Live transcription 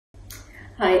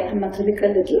Hi, I'm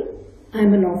Madhulika Liddle.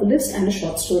 I'm a novelist and a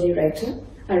short story writer.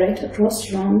 I write across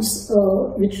genres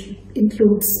which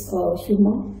includes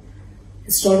humor,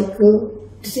 historical,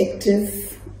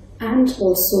 detective, and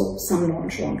also some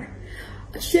non-genre.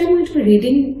 Today I'm going to be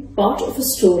reading part of a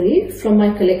story from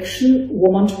my collection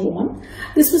Woman to Woman.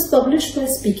 This was published by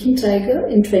Speaking Tiger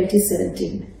in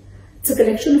 2017. It's a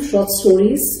collection of short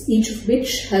stories, each of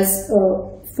which has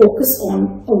a focus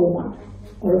on a woman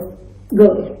or a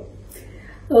girl.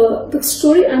 The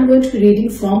story I'm going to be reading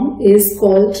from is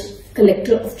called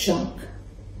Collector of Junk.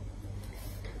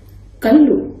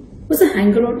 Kallu was a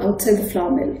hanger-on outside the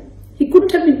flour mill. He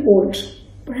couldn't have been old,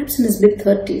 perhaps in his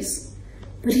mid-30s,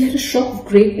 but he had a shock of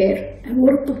grey hair and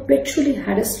wore a perpetually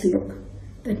harassed look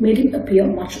that made him appear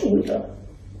much older.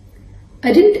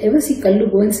 I didn't ever see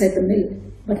Kallu go inside the mill,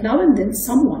 but now and then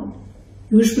someone,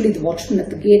 usually the watchman at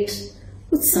the gate,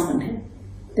 would summon him.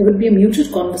 There would be a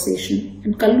muted conversation,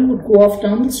 and Kallu would go off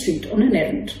down the street on an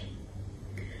errand.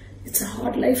 "It's a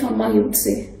hard life, Amma," he would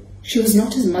say. She was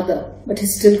not his mother, but he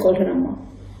still called her Amma.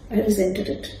 I resented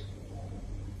it.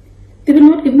 They will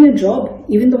not give me a job,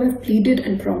 even though I have pleaded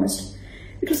and promised.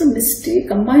 It was a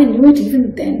mistake, Amma. I knew it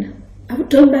even then. I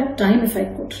would turn back time if I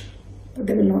could, but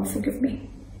they will not forgive me.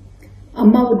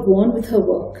 Amma would go on with her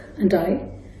work, and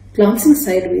I, glancing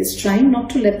sideways, trying not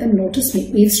to let them notice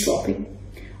me eavesdropping,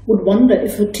 would wonder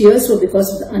if her tears were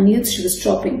because of the onions she was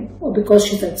chopping or because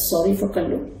she felt sorry for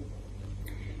Kallu.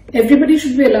 "Everybody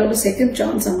should be allowed a second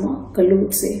chance, Amma," Kallu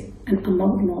would say, and Amma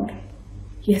would nod.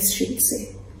 "Yes," she would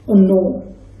say, or "No,"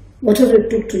 whatever it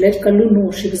took to let Kallu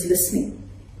know she was listening.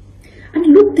 "And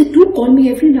look, they do call me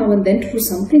every now and then to do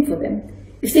something for them.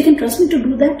 If they can trust me to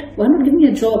do that, why not give me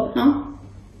a job, huh?"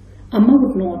 Amma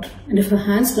would nod, and if her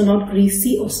hands were not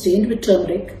greasy or stained with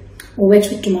turmeric or wet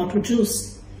with tomato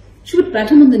juice, she would pat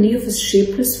him on the knee of his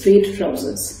shapeless frayed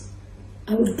trousers.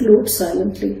 I would gloat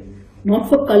silently, not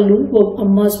for Kallu or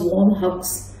Amma's warm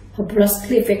hugs, her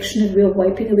brusquely affectionate way of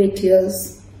wiping away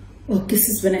tears, or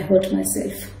kisses when I hurt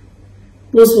myself.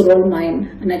 Those were all mine,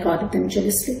 and I guarded them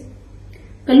jealously.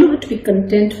 Kallu had to be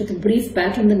content with a brief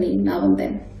pat on the knee now and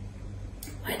then.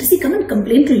 "Why does he come and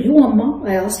complain to you, Amma?"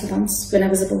 I asked once when I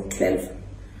was about 12.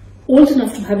 Old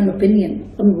enough to have an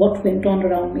opinion on what went on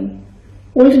around me.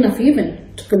 Old enough even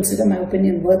to consider my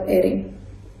opinion worth airing.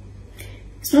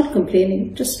 "He's not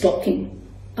complaining, just talking."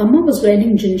 Amma was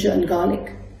grinding ginger and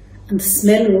garlic, and the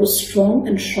smell rose strong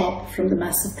and sharp from the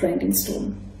massive grinding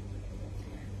stone.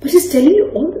 "But he's telling you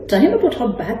all the time about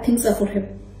how bad things are for him.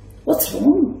 What's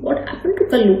wrong? What happened to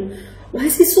Kallu? Why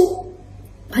is he so..."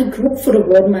 I groped for a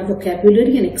word, my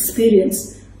vocabulary and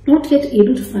experience not yet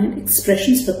able to find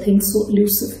expressions for things so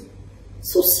elusive,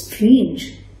 so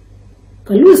strange.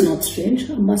 "Kallu is not strange,"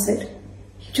 Amma said.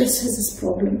 "He just has his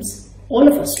problems. All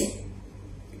of us do."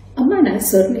 Amma and I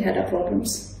certainly had our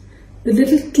problems. The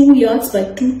little 2 yards by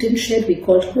 2 tin shed we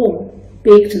called home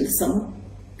baked in the summer,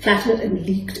 clattered and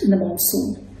leaked in the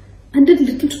monsoon, and did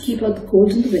little to keep out the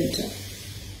cold in the winter.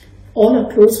 All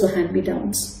our clothes were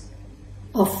hand-me-downs.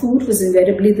 Our food was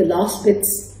invariably the last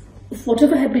bits of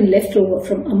whatever had been left over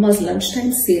from Amma's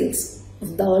lunchtime sales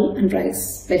of dal and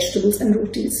rice, vegetables and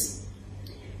rotis.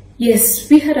 Yes,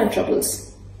 we had our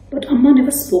troubles, but Amma never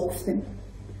spoke of them.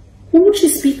 Whom would she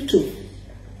speak to?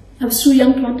 I was too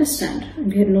young to understand,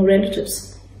 and we had no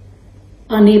relatives.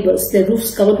 Our neighbours, their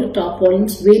roofs covered with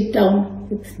tarpaulins, weighed down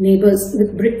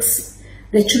with bricks,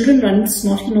 their children running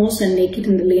snotty-nosed and naked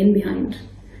in the lane behind,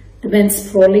 the men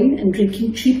sprawling and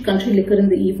drinking cheap country liquor in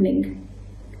the evening.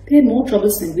 They had more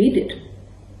troubles than we did,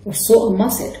 or so Amma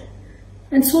said,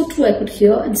 and so too I could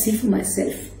hear and see for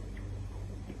myself.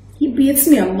 "He beats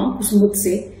me, Amma," Kusum would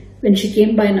say when she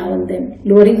came by now and then,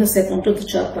 lowering herself onto the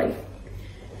charpai.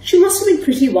 She must have been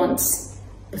pretty once,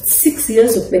 but 6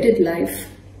 years of wedded life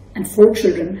and 4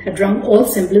 children had wrung all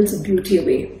semblance of beauty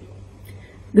away.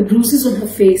 The bruises on her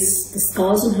face, the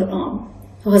scars on her arm.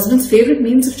 Her husband's favourite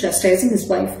means of chastising his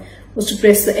wife was to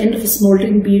press the end of a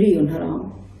smouldering beedi on her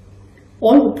arm.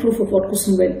 All were proof of what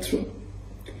Kusum went through.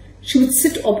 She would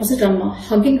sit opposite Amma,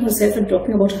 hugging herself and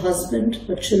talking about her husband,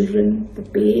 her children, the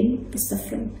pain, the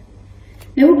suffering.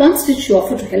 Never once did she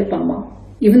offer to help Amma,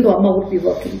 even though Amma would be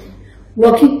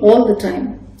working all the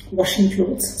time, washing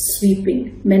clothes,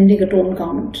 sweeping, mending a torn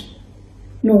garment.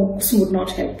 No, Kusum would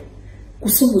not help.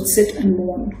 Kusum would sit and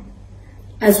mourn.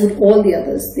 As would all the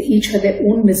others, they each had their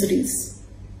own miseries.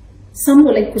 Some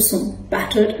were like Kusum,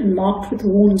 battered and marked with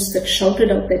wounds that shouted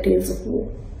out their tales of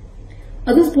woe.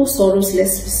 Others bore sorrows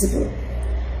less visible.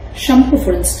 Shampu,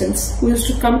 for instance, who used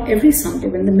to come every Sunday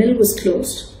when the mill was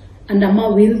closed, and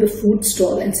Amma wheeled the food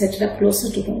stall and set it up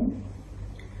closer to home.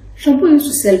 Shampu used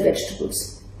to sell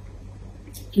vegetables.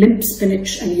 limp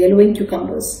spinach and yellowing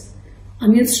cucumbers,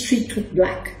 onions streaked with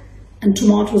black, and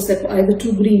tomatoes that were either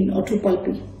too green or too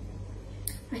pulpy.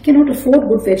 "I cannot afford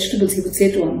good vegetables," he would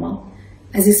say to Amma,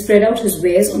 as he spread out his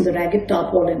wares on the ragged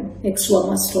tarpaulin next to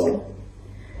Amma's stall.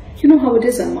 "You know how it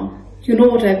is, Amma. You know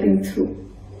what I've been through."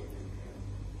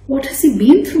 "What has he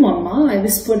been through, Amma?" I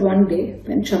whispered one day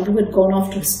when Chandru had gone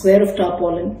off to his square of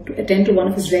tarpaulin to attend to one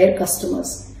of his rare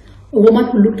customers, a woman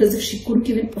who looked as if she couldn't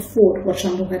even afford what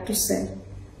Chandru had to sell.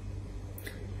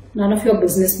 "None of your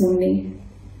business, Munni."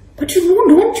 "But you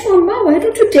know, don't you, Amma? Why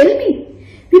don't you tell me?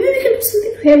 Maybe we can do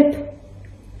something to help."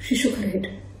 She shook her head.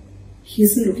 "He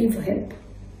isn't looking for help,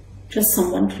 just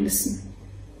someone to listen."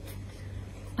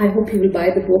 I hope you will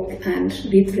buy the book and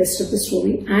read the rest of the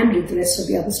story and read the rest of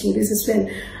the other stories as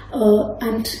well.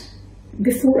 And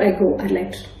before I go, I'd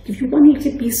like to give you one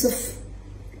little piece of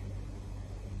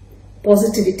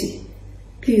positivity.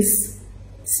 Please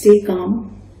stay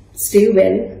calm, stay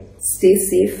well, stay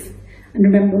safe, and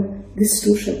remember, this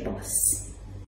too shall pass.